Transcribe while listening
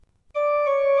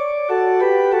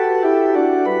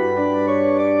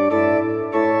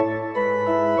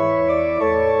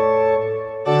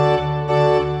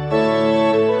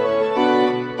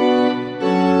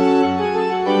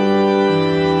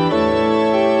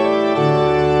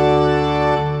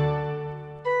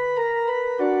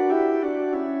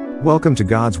Welcome to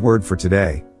God's Word for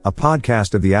Today, a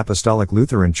podcast of the Apostolic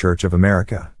Lutheran Church of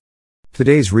America.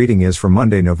 Today's reading is from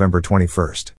Monday, November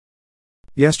 21st.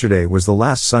 Yesterday was the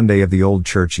last Sunday of the Old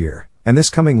Church year, and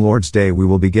this coming Lord's Day we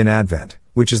will begin Advent,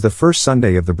 which is the first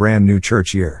Sunday of the brand new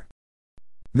church year.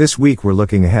 This week we're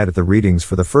looking ahead at the readings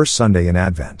for the first Sunday in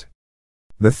Advent.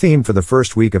 The theme for the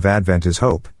first week of Advent is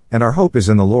hope, and our hope is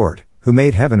in the Lord, who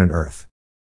made heaven and earth.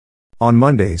 On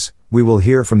Mondays, we will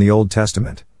hear from the Old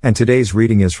Testament, and today's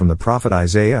reading is from the prophet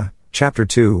Isaiah, chapter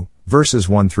 2, verses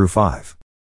 1 through 5.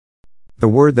 The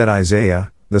word that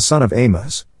Isaiah, the son of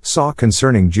Amos, saw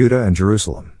concerning Judah and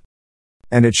Jerusalem.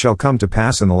 And it shall come to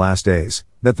pass in the last days,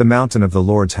 that the mountain of the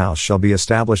Lord's house shall be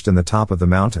established in the top of the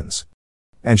mountains,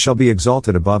 and shall be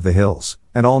exalted above the hills,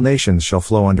 and all nations shall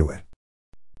flow unto it.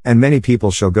 And many people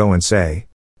shall go and say,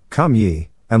 Come ye,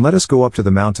 and let us go up to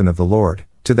the mountain of the Lord,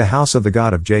 to the house of the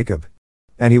God of Jacob.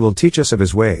 And he will teach us of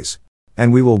his ways,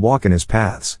 and we will walk in his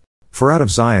paths. For out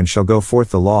of Zion shall go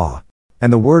forth the law,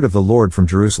 and the word of the Lord from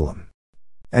Jerusalem.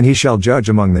 And he shall judge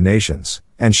among the nations,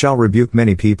 and shall rebuke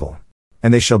many people.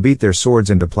 And they shall beat their swords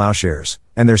into plowshares,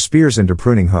 and their spears into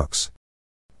pruning hooks.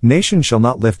 Nation shall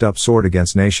not lift up sword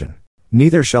against nation,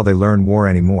 neither shall they learn war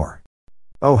any more.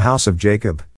 O house of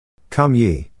Jacob, come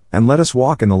ye, and let us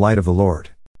walk in the light of the Lord.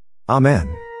 Amen.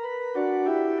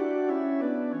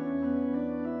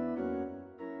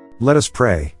 Let us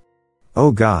pray.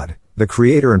 O God, the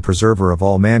Creator and Preserver of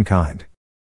all mankind,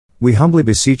 we humbly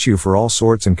beseech you for all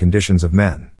sorts and conditions of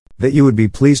men, that you would be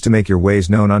pleased to make your ways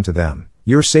known unto them,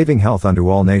 your saving health unto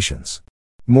all nations.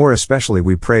 More especially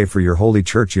we pray for your holy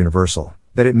Church universal,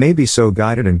 that it may be so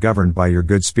guided and governed by your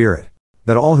good Spirit,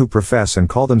 that all who profess and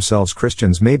call themselves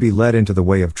Christians may be led into the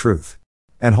way of truth,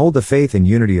 and hold the faith in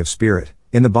unity of spirit,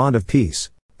 in the bond of peace,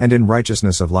 and in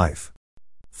righteousness of life.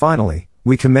 Finally,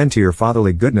 we commend to your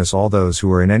fatherly goodness all those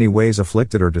who are in any ways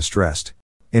afflicted or distressed,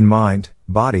 in mind,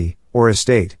 body, or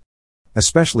estate,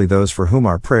 especially those for whom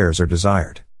our prayers are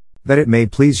desired, that it may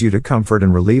please you to comfort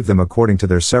and relieve them according to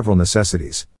their several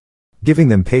necessities, giving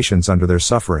them patience under their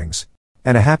sufferings,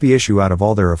 and a happy issue out of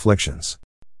all their afflictions.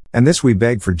 And this we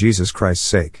beg for Jesus Christ's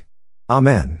sake.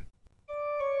 Amen.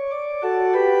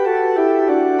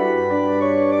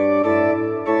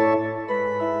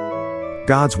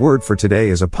 God's Word for Today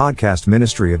is a podcast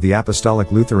ministry of the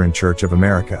Apostolic Lutheran Church of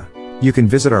America. You can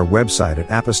visit our website at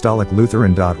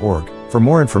apostoliclutheran.org for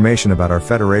more information about our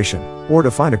federation, or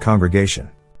to find a congregation.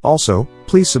 Also,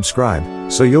 please subscribe,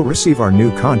 so you'll receive our new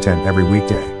content every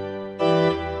weekday.